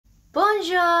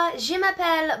Bonjour, je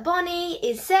m'appelle Bonnie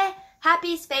et c'est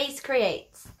Happy Space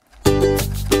Creates.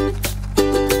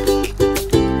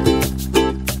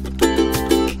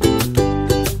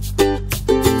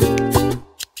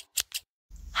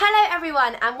 Hello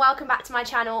everyone and welcome back to my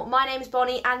channel. My name is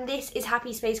Bonnie and this is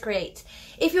Happy Space Creates.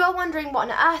 If you are wondering what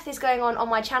on earth is going on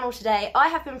my channel today, I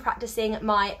have been practicing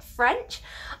my French.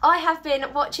 I have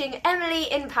been watching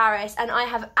Emily in Paris and I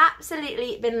have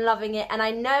absolutely been loving it, and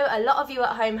I know a lot of you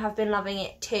at home have been loving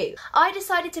it too. I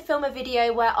decided to film a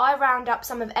video where I round up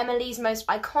some of Emily's most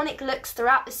iconic looks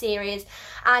throughout the series,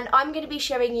 and I'm going to be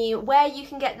showing you where you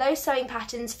can get those sewing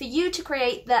patterns for you to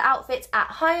create the outfits at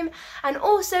home, and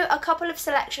also a couple of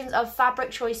selections of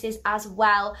fabric choices as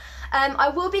well. I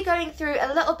will be going through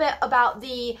a little bit about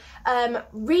the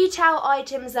retail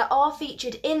items that are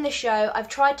featured in the show. I've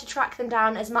tried to track them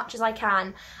down as much as I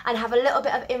can and have a little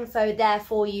bit of info there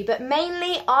for you, but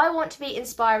mainly I want to be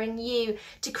inspiring you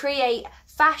to create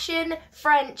fashion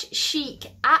French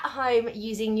chic at home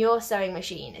using your sewing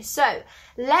machine. So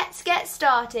let's get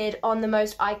started on the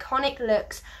most iconic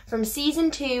looks from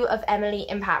season 2 of Emily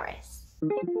in Paris.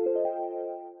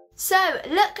 So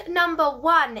look number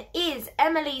 1 is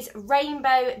Emily's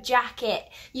rainbow jacket.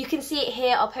 You can see it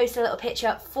here. I'll post a little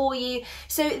picture for you.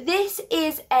 So this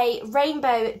is a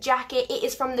rainbow jacket. It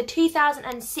is from the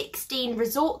 2016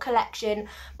 Resort collection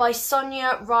by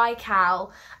Sonia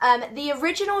Rycal. The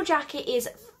original jacket is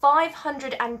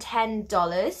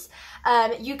 $510.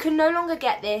 You can no longer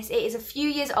get this. It is a few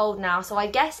years old now, so I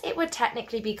guess it would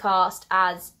technically be classed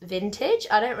as vintage.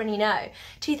 I don't really know.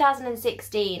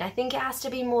 2016. I think it has to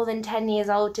be more than 10 years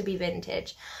old to be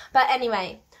vintage. But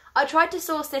anyway, I tried to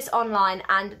source this online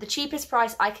and the cheapest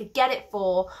price I could get it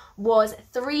for was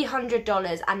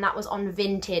 $300, and that was on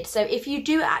Vinted. So if you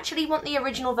do actually want the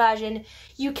original version,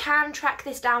 you can track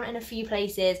this down in a few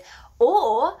places,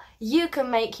 or you can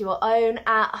make your own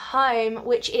at home,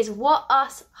 which is what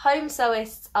us home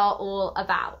sewists are all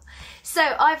about. So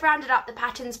I've rounded up the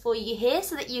patterns for you here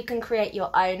so that you can create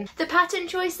your own. The pattern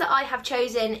choice that I have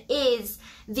chosen is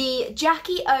the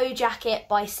Jackie O jacket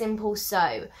by Simple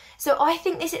Sew. So I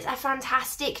think this is a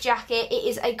fantastic jacket. It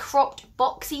is a cropped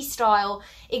boxy style,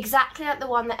 exactly like the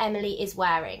one that Emily is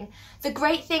wearing. The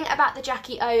great thing about the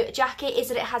Jackie O jacket is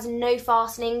that it has no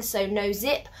fastenings, so no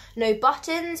zip, no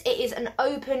buttons. It is an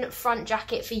open front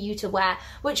jacket for you to wear,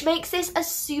 which makes this a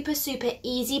super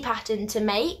easy pattern to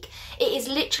make. It is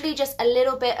literally just a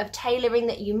little bit of tailoring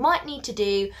that you might need to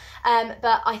do,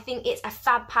 but I think it's a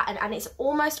fab pattern and it's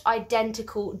almost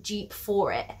identical dupe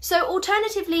for it. So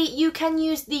alternatively, you can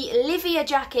use the Livia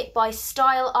jacket by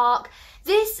Style Arc.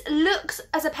 This looks,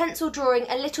 as a pencil drawing,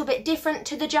 a little bit different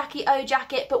to the Jackie O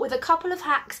jacket, but with a couple of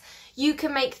hacks you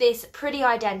can make this pretty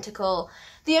identical.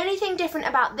 The only thing different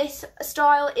about this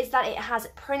style is that it has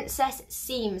princess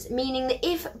seams, meaning that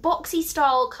if boxy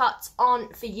style cuts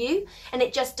aren't for you and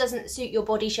it just doesn't suit your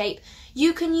body shape,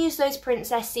 you can use those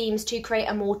princess seams to create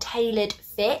a more tailored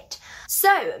fit.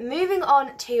 So moving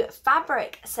on to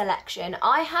fabric selection,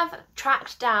 I have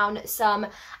tracked down some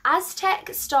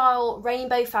Aztec style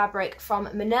rainbow fabric from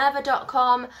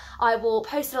Minerva.com. I will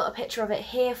post a little picture of it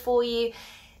here for you.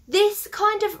 This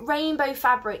kind of rainbow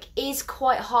fabric is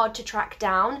quite hard to track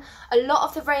down. A lot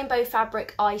of the rainbow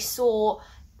fabric I saw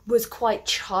was quite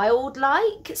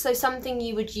childlike, so something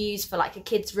you would use for like a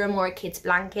kid's room or a kid's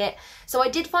blanket. So I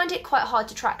did find it quite hard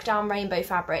to track down rainbow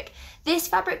fabric. This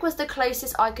fabric was the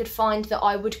closest I could find that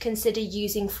I would consider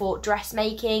using for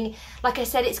dressmaking. Like I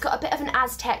said, it's got a bit of an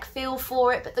Aztec feel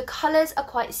for it, but the colours are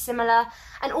quite similar,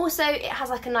 and also it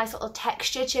has like a nice little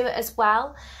texture to it as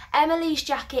well. Emily's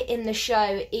jacket in the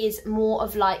show is more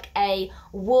of like a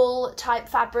wool type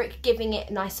fabric, giving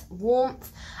it nice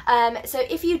warmth. So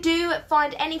if you do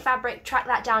find any fabric, track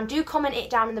that down. Do comment it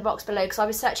down in the box below, because I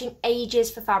was searching ages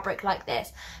for fabric like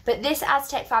this. But this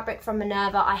Aztec fabric from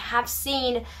Minerva I have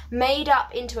seen made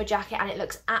up into a jacket and it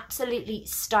looks absolutely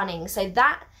stunning. So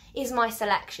that is my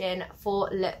selection for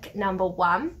look number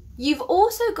 1. You've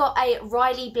also got a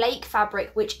Riley Blake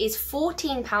fabric, which is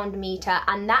 £14 a metre,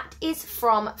 and that is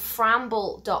from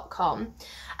Framble.com.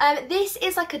 This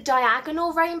is like a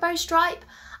diagonal rainbow stripe.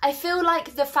 I feel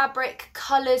like the fabric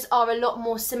colours are a lot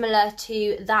more similar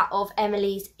to that of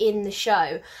Emily's in the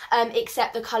show,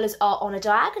 except the colours are on a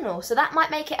diagonal, so that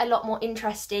might make it a lot more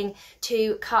interesting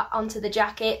to cut onto the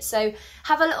jacket. So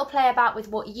have a little play about with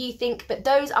what you think, but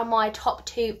those are my top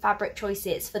 2 fabric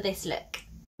choices for this look.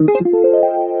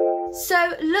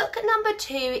 So look number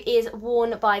 2 is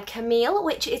worn by Camille,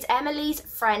 which is Emily's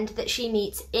friend that she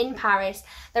meets in Paris.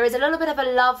 There is a little bit of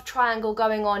a love triangle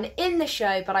going on in the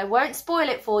show, but I won't spoil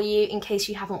it for you in case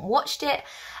you haven't watched it.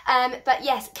 But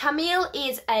yes, Camille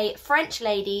is a French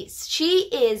lady. She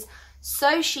is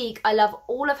so chic. I love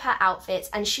all of her outfits,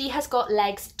 and she has got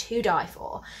legs to die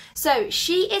for. So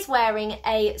she is wearing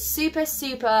a super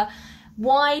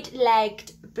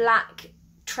wide-legged black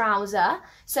trouser.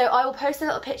 So I will post a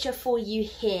little picture for you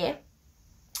here.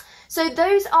 So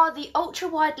those are the ultra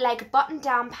wide leg button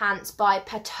down pants by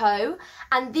Pateau,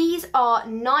 and these are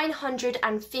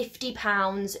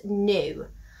 £950 new.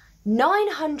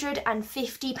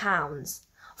 £950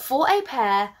 for a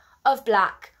pair of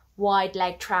black wide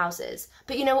leg trousers.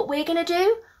 But you know what we're gonna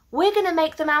do? We're gonna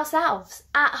make them ourselves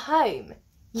at home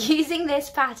using this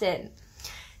pattern.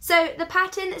 So the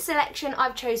pattern selection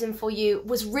I've chosen for you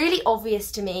was really obvious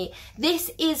to me.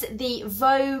 This is the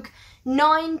Vogue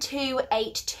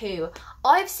 9282.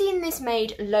 I've seen this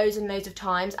made loads and loads of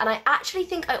times, and I actually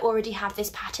think I already have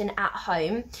this pattern at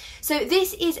home. So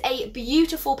this is a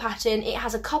beautiful pattern. It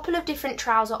has a couple of different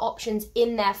trouser options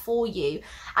in there for you,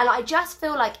 and I just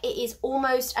feel like it is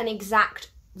almost an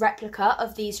exact replica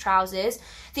of these trousers.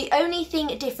 The only thing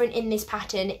different in this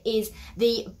pattern is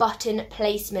the button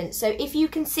placement. So if you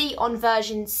can see on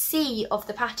version C of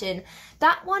the pattern,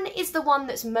 that one is the one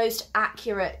that's most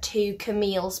accurate to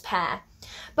Camille's pair.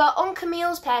 But on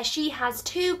Camille's pair, she has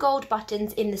 2 gold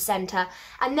buttons in the centre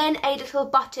and then a little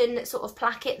button sort of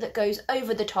placket that goes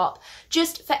over the top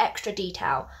just for extra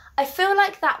detail. I feel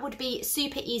like that would be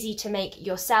super easy to make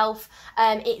yourself.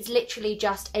 It's literally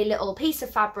just a little piece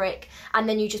of fabric, and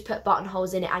then you just put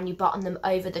buttonholes in it and you button them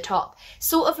over the top.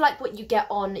 Sort of like what you get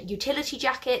on utility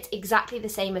jackets, exactly the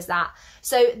same as that.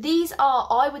 So these are,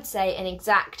 I would say, an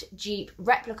exact dupe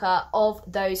replica of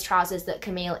those trousers that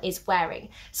Camille is wearing.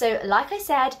 So like I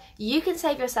said, you can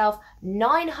save yourself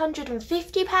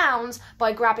 £950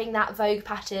 by grabbing that Vogue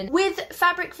pattern. With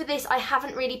fabric for this, I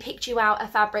haven't really picked you out a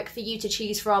fabric for you to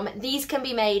choose from. These can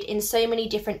be made in so many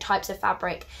different types of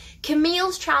fabric.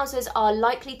 Camille's trousers are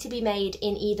likely to be made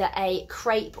in either a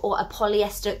crepe or a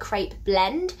polyester crepe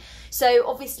blend. So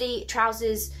obviously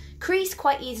trousers crease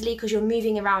quite easily because you're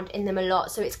moving around in them a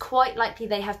lot, so it's quite likely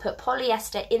they have put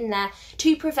polyester in there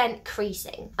to prevent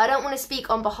creasing. I don't want to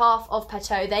speak on behalf of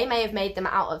Pateau. They may have made them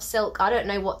out of silk. I don't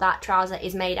know what that trouser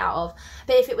is made out of,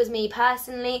 but if it was me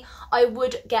personally, I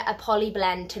would get a poly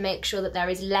blend to make sure that there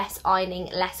is less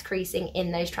ironing, less creasing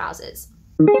in those trousers.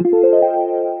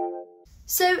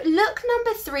 So look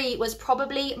number 3 was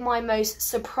probably my most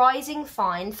surprising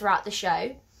find throughout the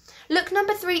show. Look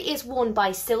number 3 is worn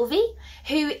by Sylvie,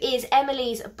 who is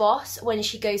Emily's boss when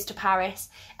she goes to Paris.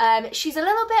 She's a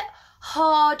little bit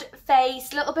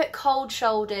hard-faced, a little bit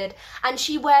cold-shouldered, and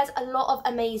she wears a lot of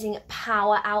amazing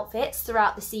power outfits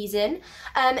throughout the season.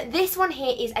 This one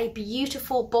here is a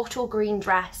beautiful bottle green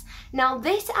dress. Now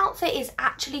this outfit is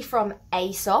actually from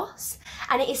ASOS,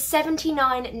 and it is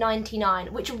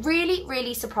 $79.99, which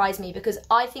really surprised me because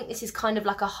I think this is kind of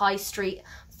like a high street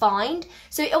find.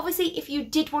 So obviously if you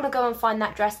did want to go and find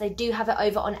that dress, they do have it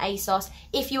over on ASOS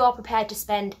if you are prepared to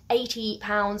spend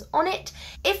 £80 on it.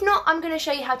 If not, I'm going to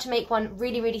show you how to make one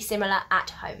really similar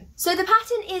at home. So the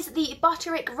pattern is the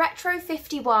Butterrick Retro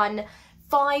 51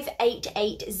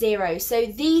 5880. So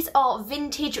these are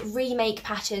vintage remake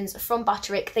patterns from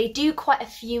Butterrick. They do quite a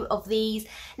few of these.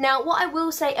 Now what I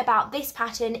will say about this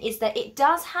pattern is that it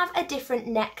does have a different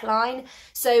neckline.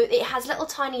 So it has little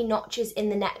tiny notches in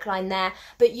the neckline there,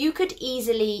 but you could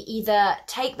easily either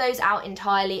take those out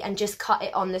entirely and just cut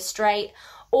it on the straight,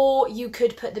 or you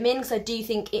could put them in because I do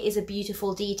think it is a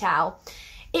beautiful detail.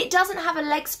 It doesn't have a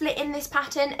leg split in this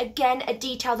pattern. Again, a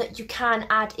detail that you can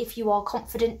add if you are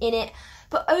confident in it.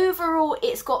 But overall,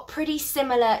 it's got pretty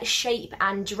similar shape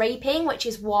and draping, which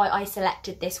is why I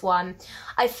selected this one.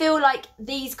 I feel like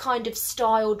these kind of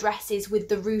style dresses with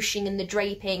the ruching and the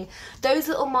draping, those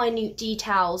little minute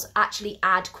details actually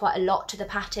add quite a lot to the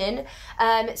pattern.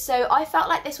 So I felt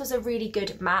like this was a really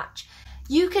good match.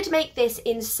 You could make this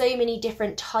in so many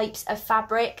different types of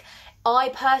fabric. I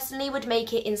personally would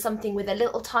make it in something with a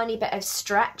little tiny bit of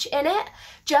stretch in it,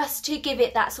 just to give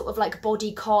it that sort of like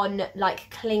bodycon, like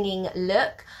clinging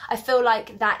look. I feel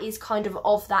like that is kind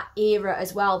of that era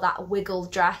as well, that wiggle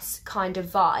dress kind of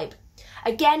vibe.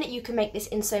 Again, you can make this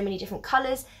in so many different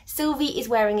colours. Sylvie is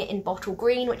wearing it in bottle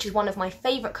green, which is one of my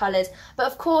favourite colours, but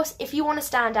of course, if you want to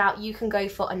stand out, you can go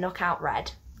for a knockout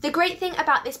red. The great thing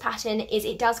about this pattern is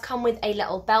it does come with a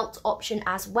little belt option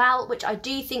as well, which I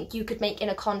do think you could make in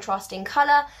a contrasting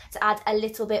colour to add a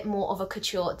little bit more of a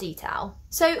couture detail.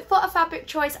 So for a fabric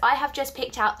choice, I have just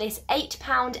picked out this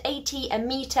 £8.80 a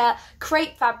metre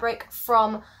crepe fabric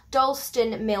from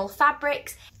Dalston Mill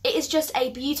Fabrics. It is just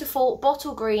a beautiful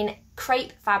bottle green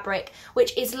crepe fabric,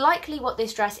 which is likely what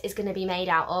this dress is going to be made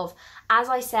out of. As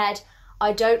I said,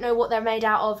 I don't know what they're made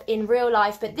out of in real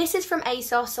life, but this is from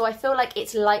ASOS, so I feel like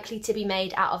it's likely to be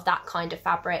made out of that kind of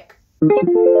fabric.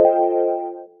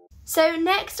 So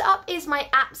next up is my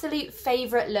absolute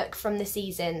favourite look from the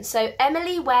season. So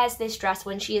Emily wears this dress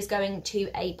when she is going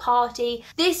to a party.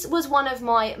 This was one of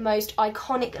my most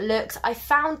iconic looks. I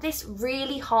found this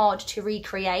really hard to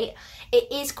recreate.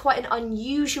 It is quite an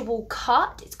unusual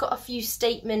cut. It's got a few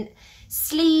statement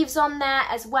sleeves on there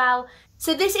as well.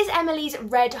 So this is Emily's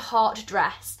red heart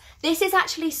dress. This is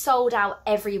actually sold out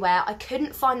everywhere. I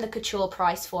couldn't find the couture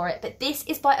price for it, but this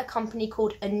is by a company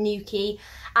called Anuki,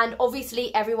 and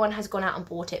obviously everyone has gone out and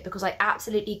bought it because I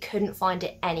absolutely couldn't find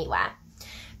it anywhere.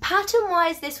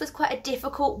 Pattern-wise, this was quite a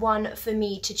difficult one for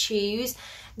me to choose.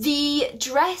 The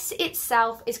dress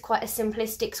itself is quite a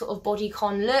simplistic sort of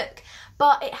bodycon look,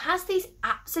 but it has these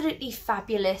absolutely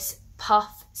fabulous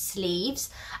puff sleeves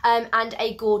and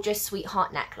a gorgeous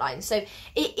sweetheart neckline. So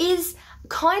it is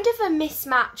kind of a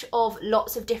mismatch of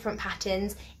lots of different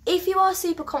patterns. If you are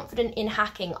super confident in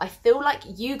hacking, I feel like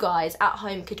you guys at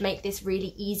home could make this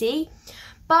really easy,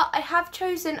 but I have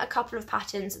chosen a couple of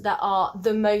patterns that are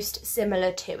the most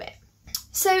similar to it.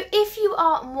 So if you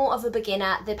are more of a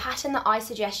beginner, the pattern that I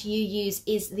suggest you use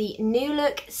is the New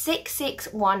Look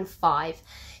 6615.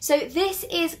 So this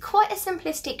is quite a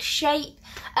simplistic shape.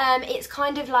 It's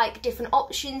kind of like different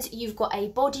options. You've got a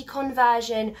bodycon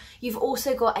version. You've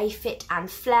also got a fit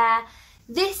and flare.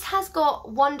 This has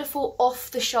got wonderful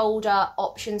off the shoulder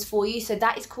options for you. So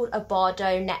that is called a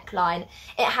Bardot neckline.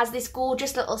 It has this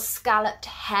gorgeous little scalloped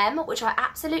hem, which I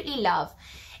absolutely love.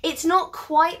 It's not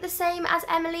quite the same as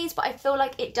Emily's, but I feel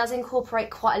like it does incorporate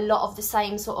quite a lot of the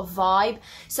same sort of vibe.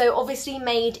 So obviously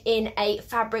made in a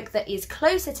fabric that is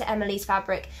closer to Emily's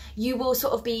fabric, you will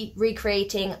sort of be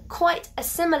recreating quite a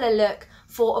similar look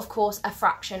for, of course, a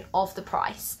fraction of the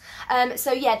price.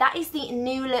 So yeah, that is the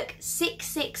New Look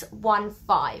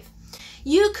 6615.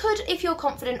 You could, if you're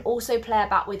confident, also play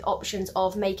about with options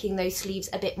of making those sleeves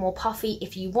a bit more puffy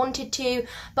if you wanted to,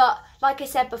 but like I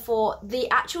said before, the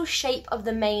actual shape of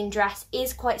the main dress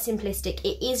is quite simplistic.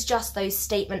 It is just those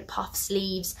statement puff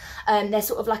sleeves. They're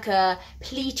sort of like a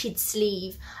pleated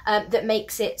sleeve that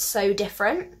makes it so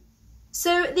different.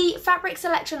 So the fabric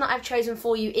selection that I've chosen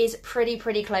for you is pretty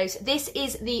close. This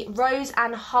is the Rose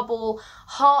and Hubble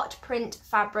heart print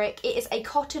fabric. It is a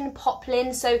cotton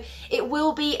poplin, so it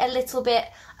will be a little bit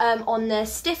on the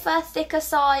stiffer, thicker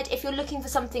side. If you're looking for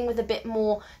something with a bit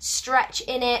more stretch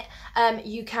in it,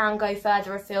 you can go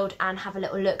further afield and have a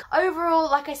little look. Overall,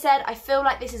 like I said, I feel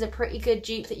like this is a pretty good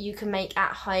dupe that you can make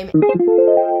at home.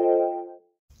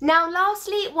 Now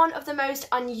lastly, one of the most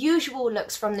unusual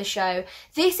looks from the show.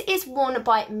 This is worn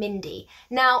by Mindy.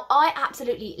 Now I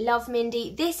absolutely love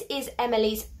Mindy. This is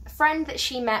Emily's friend that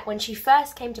she met when she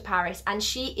first came to Paris, and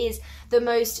she is the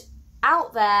most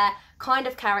out there kind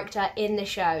of character in the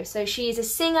show. So she is a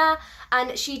singer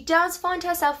and she does find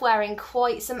herself wearing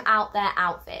quite some out there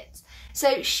outfits.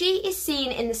 So she is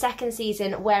seen in the second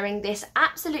season wearing this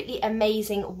absolutely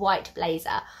amazing white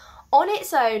blazer. On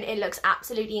its own, it looks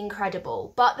absolutely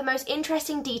incredible, but the most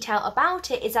interesting detail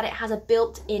about it is that it has a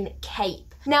built-in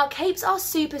cape. Now, capes are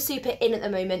super in at the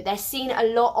moment. They're seen a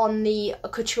lot on the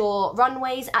couture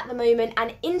runways at the moment,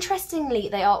 and interestingly,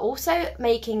 they are also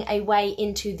making a way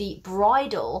into the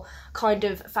bridal kind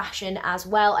of fashion as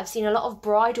well. I've seen a lot of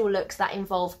bridal looks that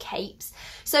involve capes.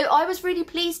 So I was really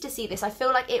pleased to see this. I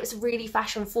feel like it was really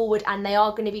fashion forward, and they are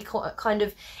going to be kind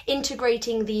of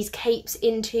integrating these capes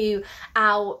into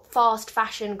our fast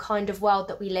fashion kind of world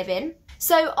that we live in.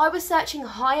 So I was searching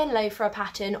high and low for a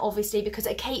pattern, obviously, because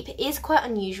a cape is quite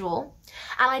unusual.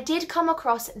 And I did come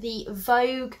across the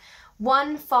Vogue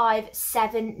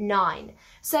 1579.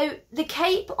 So the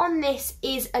cape on this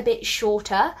is a bit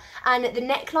shorter and the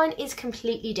neckline is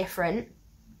completely different.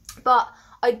 But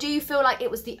I do feel like it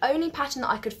was the only pattern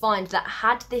that I could find that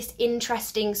had this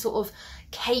interesting sort of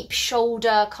cape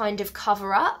shoulder kind of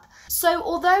cover up. So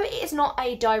although it is not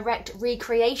a direct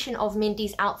recreation of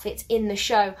Mindy's outfits in the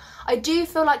show, I do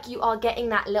feel like you are getting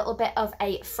that little bit of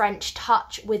a French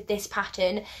touch with this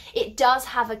pattern. It does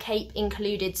have a cape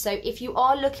included, so if you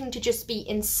are looking to just be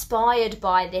inspired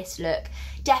by this look,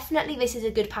 definitely this is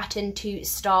a good pattern to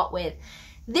start with.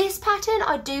 This pattern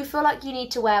I do feel like you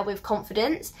need to wear with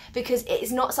confidence because it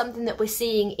is not something that we're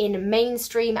seeing in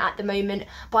mainstream at the moment,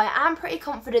 but I am pretty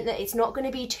confident that it's not going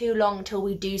to be too long till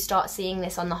we do start seeing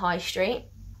this on the high street.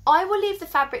 I will leave the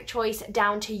fabric choice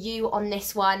down to you on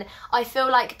this one. I feel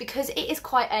like because it is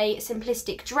quite a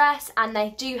simplistic dress and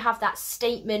they do have that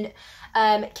statement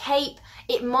cape,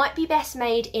 it might be best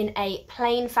made in a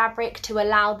plain fabric to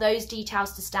allow those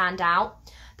details to stand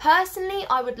out. Personally,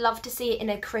 I would love to see it in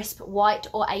a crisp white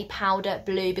or a powder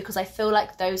blue because I feel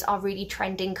like those are really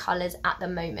trending colours at the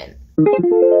moment.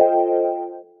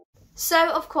 So,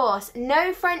 of course,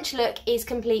 no French look is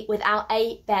complete without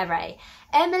a beret.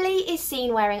 Emily is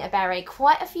seen wearing a beret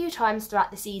quite a few times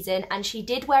throughout the season, and she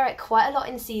did wear it quite a lot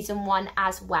in season 1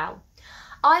 as well.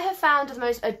 I have found the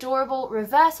most adorable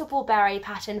reversible beret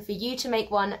pattern for you to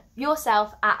make one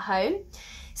yourself at home.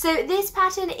 So this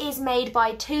pattern is made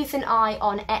by Tooth and Eye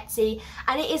on Etsy,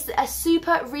 and it is a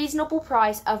super reasonable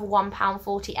price of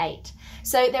 £1.48.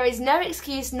 So there is no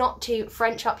excuse not to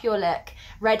French up your look,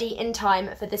 ready in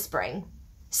time for the spring.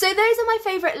 So those are my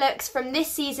favourite looks from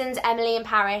this season's Emily in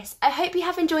Paris. I hope you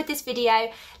have enjoyed this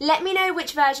video. Let me know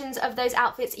which versions of those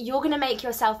outfits you're going to make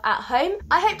yourself at home.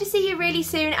 I hope to see you really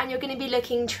soon and you're going to be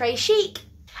looking Tres Chic.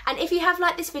 And if you have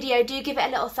liked this video, do give it a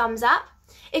little thumbs up.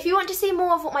 If you want to see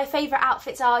more of what my favourite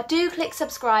outfits are, do click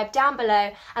subscribe down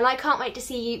below, and I can't wait to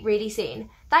see you really soon.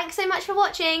 Thanks so much for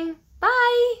watching.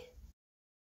 Bye!